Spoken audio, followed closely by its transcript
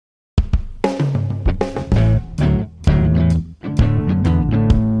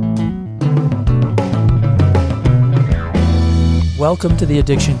Welcome to the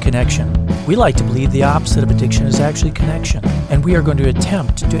Addiction Connection. We like to believe the opposite of addiction is actually connection, and we are going to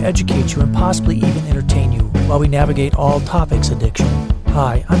attempt to educate you and possibly even entertain you while we navigate all topics addiction.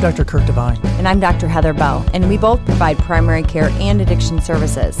 Hi, I'm Dr. Kirk Devine. And I'm Dr. Heather Bell, and we both provide primary care and addiction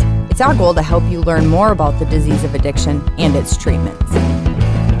services. It's our goal to help you learn more about the disease of addiction and its treatments.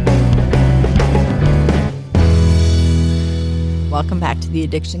 Welcome back to the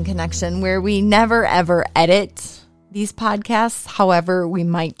Addiction Connection, where we never ever edit these podcasts. However, we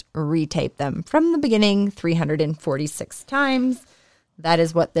might retape them from the beginning 346 times. That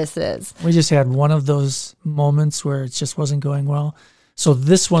is what this is. We just had one of those moments where it just wasn't going well. So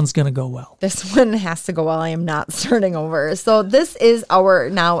this one's going to go well. This one has to go well. I am not starting over. So this is our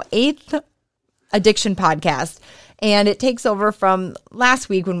now 8th addiction podcast. And it takes over from last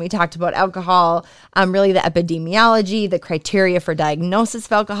week when we talked about alcohol, really the epidemiology, the criteria for diagnosis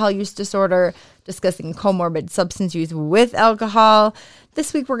of alcohol use disorder, discussing comorbid substance use with alcohol.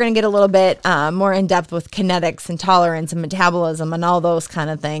 This week we're going to get a little bit more in depth with kinetics and tolerance and metabolism and all those kind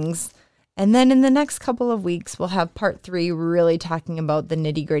of things. And then in the next couple of weeks, we'll have part 3 really talking about the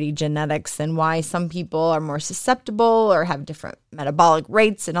nitty-gritty genetics and why some people are more susceptible or have different metabolic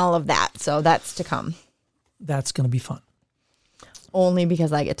rates and all of that. So that's to come. That's going to be fun. Only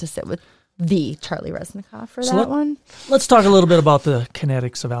because I get to sit with the Charlie Resnikoff for that one. Let's talk a little bit about the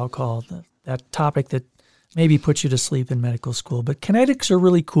kinetics of alcohol, that topic that maybe puts you to sleep in medical school. But kinetics are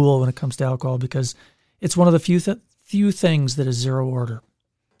really cool when it comes to alcohol because it's one of the few things that is zero order.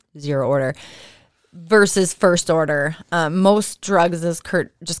 Zero order versus first order. Most drugs, as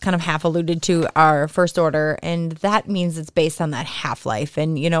Kurt just kind of half alluded to, are first order, and that means it's based on that half-life.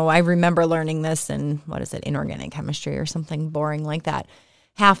 And, you know, I remember learning this in, inorganic chemistry or something boring like that.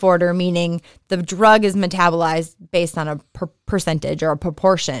 Half order meaning the drug is metabolized based on a percentage or a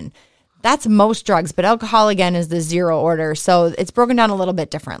proportion. That's most drugs, but alcohol, again, is the zero order, so it's broken down a little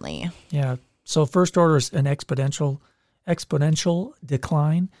bit differently. Yeah, so first order is an exponential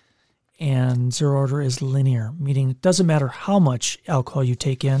decline, and zero order is linear, meaning it doesn't matter how much alcohol you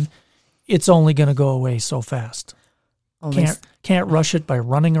take in, it's only going to go away so fast. Can't rush it by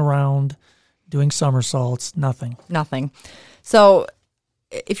running around, doing somersaults, nothing. So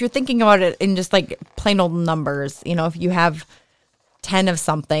if you're thinking about it in just like plain old numbers, you know, if you have 10 of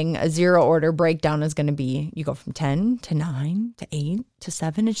something, a zero order breakdown is going to be, you go from 10 to 9 to 8 to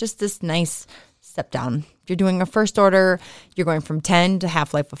 7. It's just this nice step down. If you're doing a first order, you're going from 10 to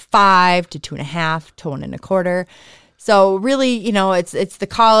half-life of 5 to 2.5 to 1 1/4. So really, you know, it's the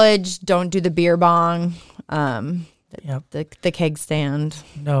college, don't do the beer bong, the keg stand.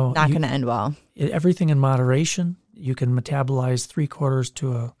 No. Not going to end well. Everything in moderation. You can metabolize 3/4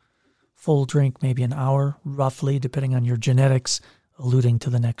 to a full drink, maybe an hour, roughly, depending on your genetics, alluding to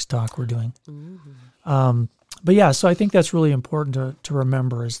the next talk we're doing. But yeah, so I think that's really important to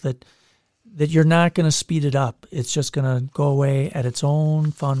remember is that you're not going to speed it up. It's just going to go away at its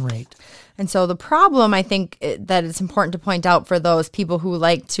own fun rate. And so the problem, I think, that it's important to point out for those people who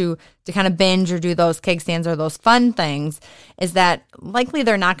like to kind of binge or do those keg stands or those fun things is that likely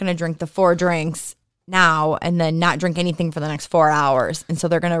they're not going to drink the 4 drinks now and then not drink anything for the next 4 hours. And so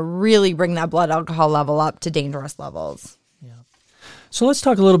they're going to really bring that blood alcohol level up to dangerous levels. Yeah. So let's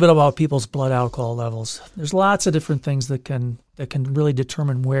talk a little bit about people's blood alcohol levels. There's lots of different things that can really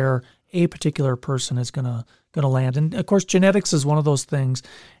determine where a particular person is going to land. And of course, genetics is one of those things,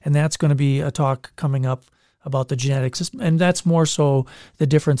 and that's going to be a talk coming up about the genetics. And that's more so the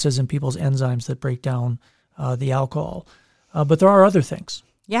differences in people's enzymes that break down the alcohol. But there are other things.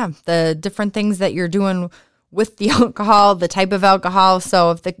 Yeah, the different things that you're doing with the alcohol, the type of alcohol.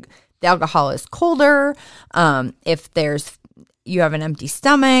 So if the alcohol is colder, if you have an empty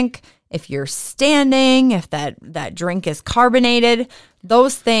stomach, if you're standing, if that drink is carbonated,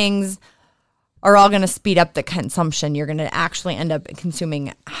 those things are all going to speed up the consumption. You're going to actually end up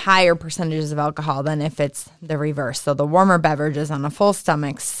consuming higher percentages of alcohol than if it's the reverse. So the warmer beverages on a full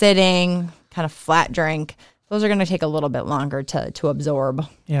stomach, sitting, kind of flat drink, those are going to take a little bit longer to absorb.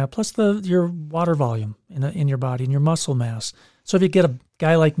 Yeah, plus your water volume in your body and your muscle mass. So if you get a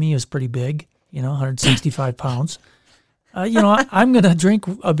guy like me who's pretty big, 165 pounds, I'm going to drink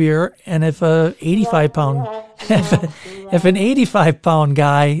a beer, and if an 85-pound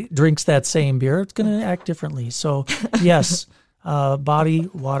guy drinks that same beer, it's going to act differently. So yes, body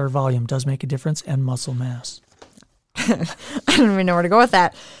water volume does make a difference, and muscle mass. I don't even know where to go with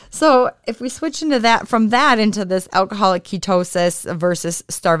that. So if we switch into this alcoholic ketosis versus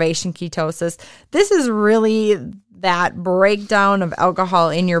starvation ketosis, this is really that breakdown of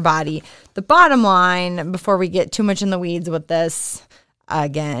alcohol in your body. The bottom line, before we get too much in the weeds with this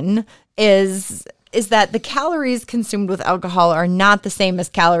again, is is that the calories consumed with alcohol are not the same as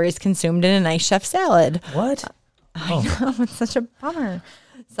calories consumed in a nice chef salad. What? I know, it's such a bummer.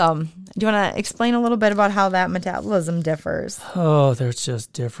 So, do you want to explain a little bit about how that metabolism differs? Oh, they're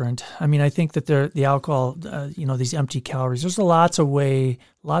just different. I mean, I think that the alcohol, these empty calories, there's lots of ways.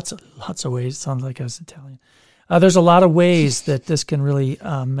 Sounds like I was Italian. There's a lot of ways that this can really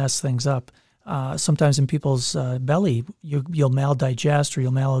mess things up. Sometimes in people's belly, you'll maldigest or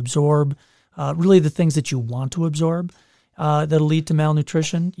you'll malabsorb really the things that you want to absorb. That'll lead to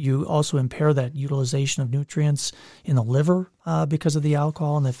malnutrition. You also impair that utilization of nutrients in the liver because of the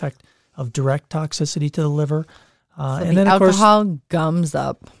alcohol and the effect of direct toxicity to the liver. So and then alcohol gums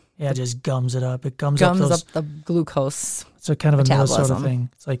up. Yeah, it just gums it up. It gums up the glucose. It's a kind of metabolism. a Minnesota thing.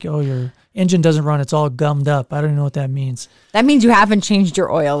 It's like, your engine doesn't run. It's all gummed up. I don't even know what that means. That means you haven't changed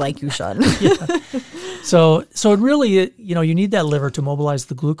your oil like you should. Yeah. So it really, you need that liver to mobilize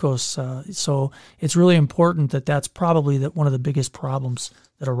the glucose. So it's really important that's probably one of the biggest problems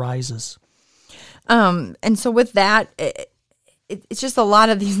that arises. And so with that, it's just a lot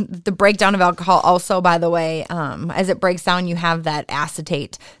of the breakdown of alcohol also, by the way, as it breaks down, you have that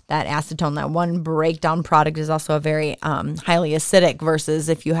acetate, that acetone. That one breakdown product is also a very highly acidic versus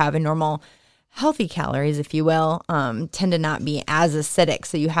if you have a normal healthy calories, if you will, tend to not be as acidic.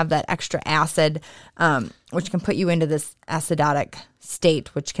 So you have that extra acid, which can put you into this acidotic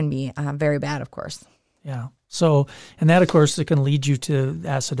state, which can be very bad, of course. Yeah. So, and that, of course, it can lead you to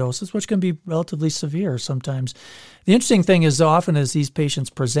acidosis, which can be relatively severe sometimes. The interesting thing is often as these patients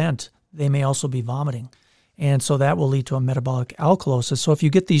present, they may also be vomiting. And so that will lead to a metabolic alkalosis. So if you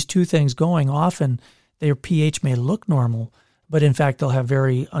get these two things going, often their pH may look normal, but in fact, they'll have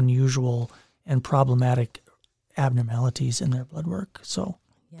very unusual and problematic abnormalities in their blood work. So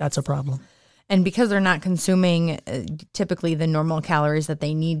that's a problem. And because they're not consuming typically the normal calories that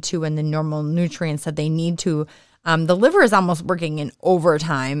they need to and the normal nutrients that they need to, the liver is almost working in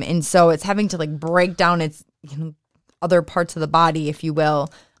overtime. And so it's having to break down its other parts of the body, if you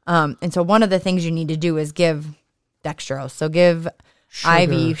will. And so one of the things you need to do is give dextrose. So give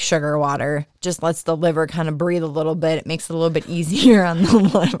IV sugar water. Just lets the liver kind of breathe a little bit. It makes it a little bit easier on the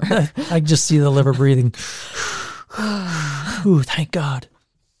liver. I just see the liver breathing. Ooh, thank God.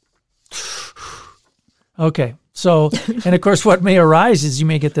 Okay, so, and of course what may arise is you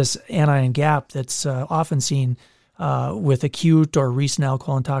may get this anion gap that's often seen with acute or recent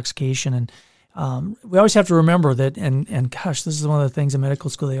alcohol intoxication. And we always have to remember that, and gosh, this is one of the things in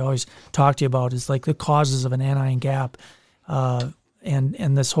medical school they always talk to you about is the causes of an anion gap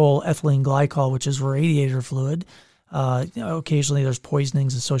and this whole ethylene glycol, which is radiator fluid. Occasionally there's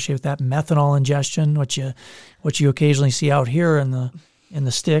poisonings associated with that. Methanol ingestion, which you occasionally see out here in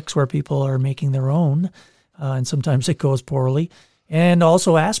the sticks where people are making their own, and sometimes it goes poorly. And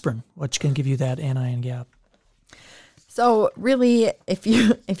also aspirin, which can give you that anion gap. So really, if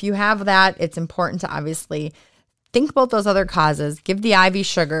you have that, it's important to obviously think about those other causes, give the IV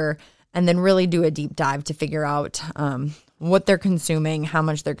sugar, and then really do a deep dive to figure out what they're consuming, how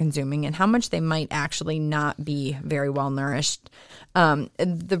much they're consuming, and how much they might actually not be very well nourished.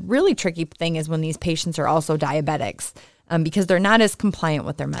 The really tricky thing is when these patients are also diabetics. Because they're not as compliant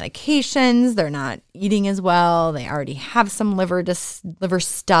with their medications, they're not eating as well, they already have some liver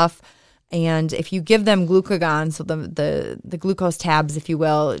stuff, and if you give them glucagon, so the glucose tabs, if you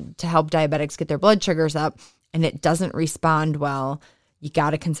will, to help diabetics get their blood sugars up, and it doesn't respond well, you got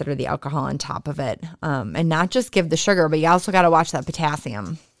to consider the alcohol on top of it, and not just give the sugar, but you also got to watch that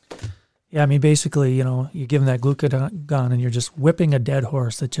potassium. Yeah, I mean, basically, you give them that glucagon, and you're just whipping a dead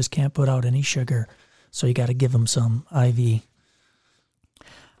horse that just can't put out any sugar. So you got to give them some IV.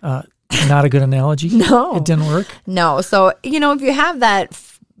 Not a good analogy. No. It didn't work. No. So, if you have that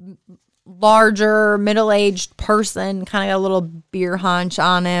larger middle-aged person, kind of got a little beer hunch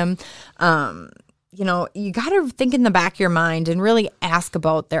on him, you got to think in the back of your mind and really ask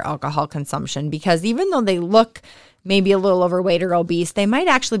about their alcohol consumption, because even though they look maybe a little overweight or obese, they might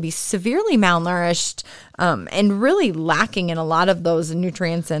actually be severely malnourished and really lacking in a lot of those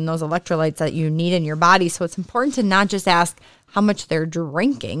nutrients and those electrolytes that you need in your body. So it's important to not just ask how much they're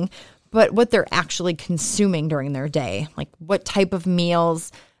drinking, but what they're actually consuming during their day, like what type of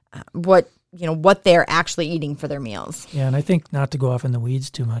meals, what they're actually eating for their meals. Yeah, and I think not to go off in the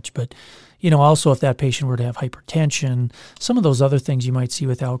weeds too much, but also if that patient were to have hypertension, some of those other things you might see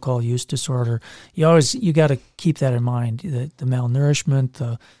with alcohol use disorder, you got to keep that in mind, the malnourishment,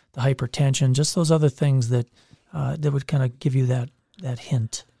 the hypertension, just those other things that would kind of give you that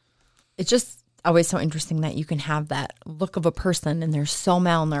hint. It's just always so interesting that you can have that look of a person and they're so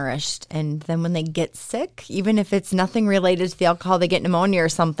malnourished, and then when they get sick, even if it's nothing related to the alcohol, they get pneumonia or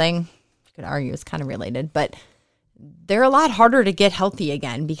something, you could argue is kind of related, but they're a lot harder to get healthy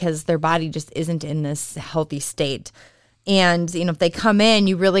again because their body just isn't in this healthy state. And, if they come in,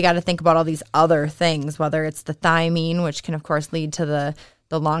 you really got to think about all these other things, whether it's the thiamine, which can, of course, lead to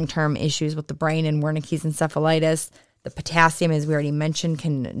the long-term issues with the brain and Wernicke's encephalitis. The potassium, as we already mentioned,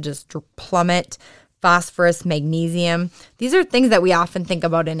 can just plummet. Phosphorus, magnesium. These are things that we often think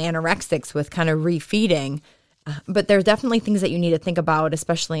about in anorexics with kind of refeeding. But there are definitely things that you need to think about,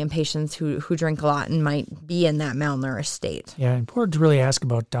 especially in patients who drink a lot and might be in that malnourished state. Yeah, important to really ask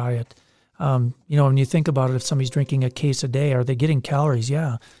about diet. When you think about it, if somebody's drinking a case a day, are they getting calories?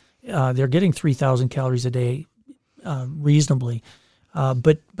 Yeah, they're getting 3,000 calories a day reasonably,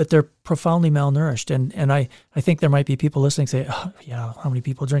 but they're profoundly malnourished. And I think there might be people listening say, oh, yeah, how many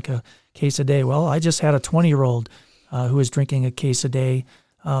people drink a case a day? Well, I just had a 20-year-old who was drinking a case a day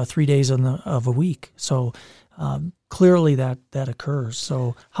 3 days of a week. So clearly that occurs.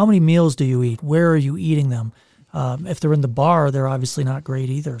 So how many meals do you eat? Where are you eating them? If they're in the bar, they're obviously not great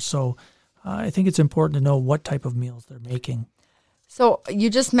either. So I think it's important to know what type of meals they're making. So you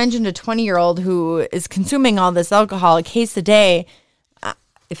just mentioned a 20-year-old who is consuming all this alcohol, a case a day.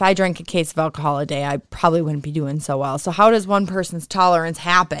 If I drank a case of alcohol a day, I probably wouldn't be doing so well. So how does one person's tolerance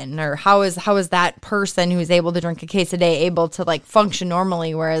happen? Or how is that person who's able to drink a case a day able to function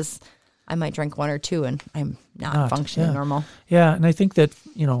normally, whereas I might drink one or two and I'm not functioning normal? Yeah, and I think that,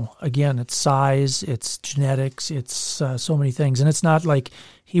 again, it's size, it's genetics, it's so many things. And it's not like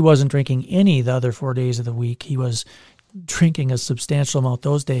he wasn't drinking any the other 4 days of the week. He was drinking a substantial amount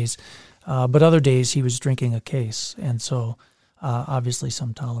those days. But other days he was drinking a case. And so obviously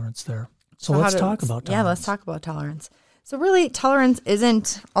some tolerance there. So let's talk about tolerance. Yeah, let's talk about tolerance. So really, tolerance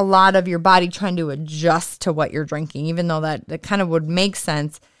isn't a lot of your body trying to adjust to what you're drinking, even though that kind of would make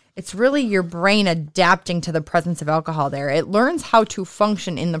sense. It's really your brain adapting to the presence of alcohol there. It learns how to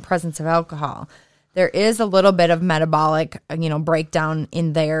function in the presence of alcohol. There is a little bit of metabolic, breakdown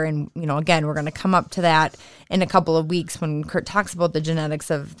in there. And, again, we're going to come up to that in a couple of weeks when Kurt talks about the genetics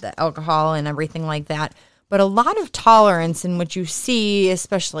of the alcohol and everything like that. But a lot of tolerance in what you see,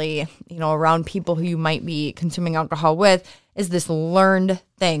 especially, around people who you might be consuming alcohol with, is this learned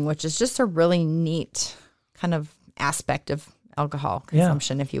thing, which is just a really neat kind of aspect of alcohol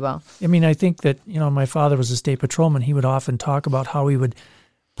consumption, if you will. I mean, I think that, my father was a state patrolman. He would often talk about how he would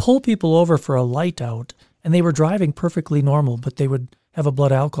pull people over for a light out, and they were driving perfectly normal, but they would have a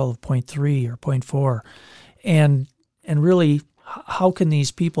blood alcohol of 0.3 or 0.4. And really, how can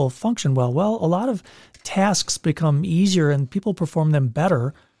these people function well? Well, a lot of tasks become easier and people perform them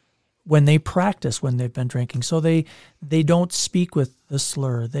better when they practice when they've been drinking. So they don't speak with the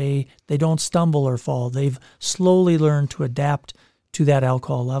slur. They don't stumble or fall. They've slowly learned to adapt to that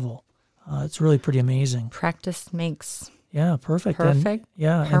alcohol level. It's really pretty amazing. Practice makes perfect. Perfect.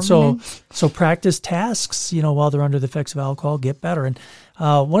 And so practice tasks, while they're under the effects of alcohol, get better. And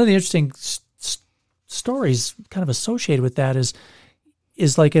one of the interesting stories kind of associated with that is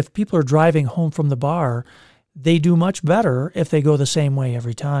like if people are driving home from the bar, they do much better if they go the same way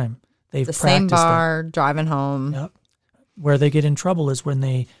every time. They've the same bar, driving home. Yep. Where they get in trouble is when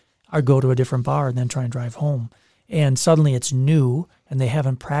they go to a different bar and then try and drive home. And suddenly it's new and they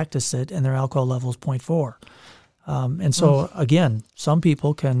haven't practiced it and their alcohol level is 0.4. And so, again, some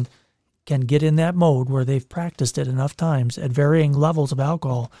people can get in that mode where they've practiced it enough times at varying levels of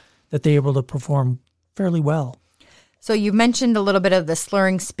alcohol that they're able to perform fairly well. So you mentioned a little bit of the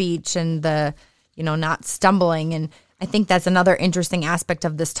slurring speech and the, not stumbling. And I think that's another interesting aspect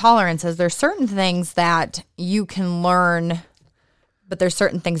of this tolerance is there's certain things that you can learn, but there's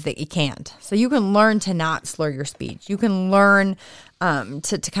certain things that you can't. So you can learn to not slur your speech. You can learn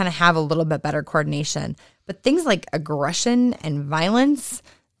to kind of have a little bit better coordination. But things like aggression and violence,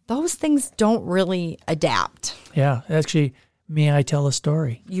 those things don't really adapt. Yeah, actually, may I tell a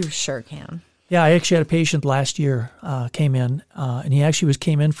story? You sure can. Yeah, I actually had a patient last year came in, and he actually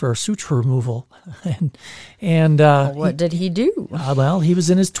came in for suture removal. and what did he do? Well, he was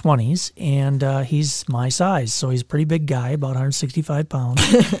in his 20s, and he's my size, so he's a pretty big guy, about 165 pounds.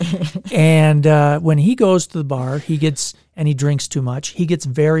 And when he goes to the bar, he drinks too much. He gets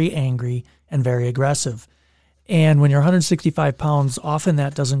very angry and very aggressive. And when you're 165 pounds, often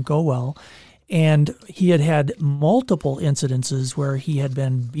that doesn't go well. And he had multiple incidences where he had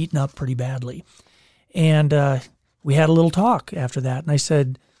been beaten up pretty badly. And we had a little talk after that. And I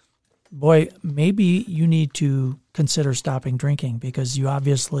said, boy, maybe you need to consider stopping drinking because you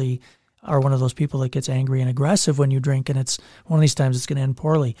obviously are one of those people that gets angry and aggressive when you drink. And it's one of these times it's going to end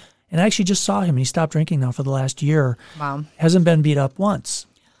poorly. And I actually just saw him. He stopped drinking now for the last year. Wow. Hasn't been beat up once.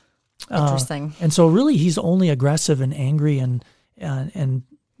 Interesting. And so really he's only aggressive and angry and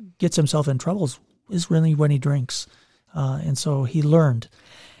gets himself in trouble is really when he drinks. And so he learned.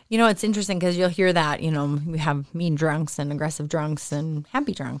 It's interesting because you'll hear that, we have mean drunks and aggressive drunks and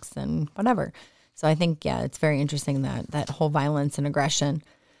happy drunks and whatever. So I think, it's very interesting that whole violence and aggression.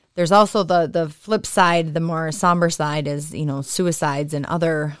 There's also the flip side, the more somber side is, suicides and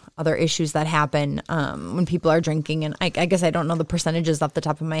other issues that happen when people are drinking. And I guess I don't know the percentages off the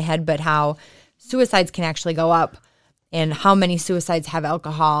top of my head, but how suicides can actually go up and how many suicides have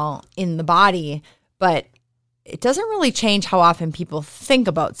alcohol in the body. But it doesn't really change how often people think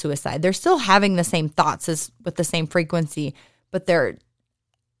about suicide. They're still having the same thoughts with the same frequency, but they're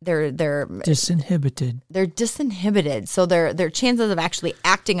disinhibited. They're disinhibited. So their chances of actually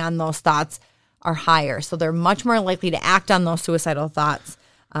acting on those thoughts are higher. So they're much more likely to act on those suicidal thoughts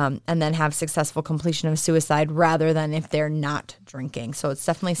and then have successful completion of suicide rather than if they're not drinking. So it's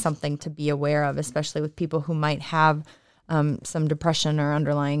definitely something to be aware of, especially with people who might have some depression or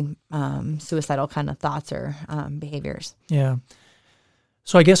underlying suicidal kind of thoughts or behaviors. Yeah.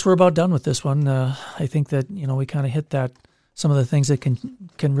 So I guess we're about done with this one. I think that, we kind of hit that, some of the things that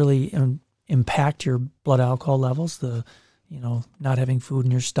can really impact your blood alcohol levels, the, not having food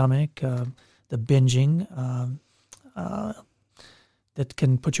in your stomach, the binging, that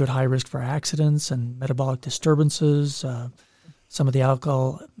can put you at high risk for accidents and metabolic disturbances, some of the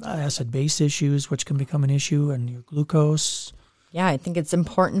alcohol acid-base issues, which can become an issue, and your glucose. Yeah, I think it's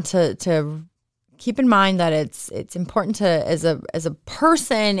important to keep in mind that it's important to as a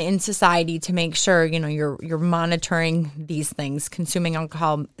person in society to make sure you're monitoring these things, consuming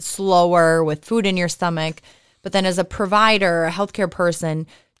alcohol slower with food in your stomach, but then as a provider, a healthcare person,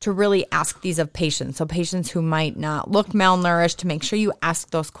 to really ask these of patients. So patients who might not look malnourished, to make sure you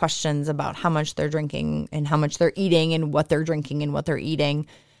ask those questions about how much they're drinking and how much they're eating and what they're drinking and what they're eating,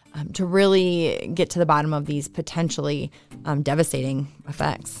 to really get to the bottom of these potentially devastating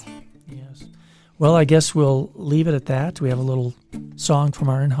effects. Yes. Well, I guess we'll leave it at that. We have a little song from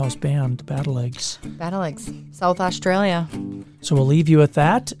our in-house band, Battle Eggs. Battle Eggs, South Australia. So we'll leave you at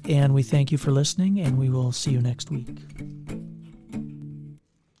that, and we thank you for listening, and we will see you next week.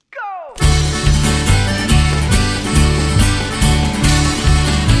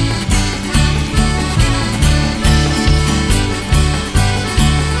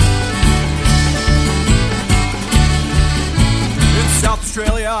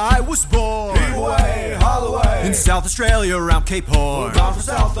 Australia, I was born. Away, Holloway. In South Australia, around Cape Horn. We're bound for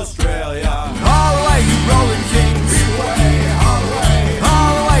South Australia. All right, you rolling kings. Away,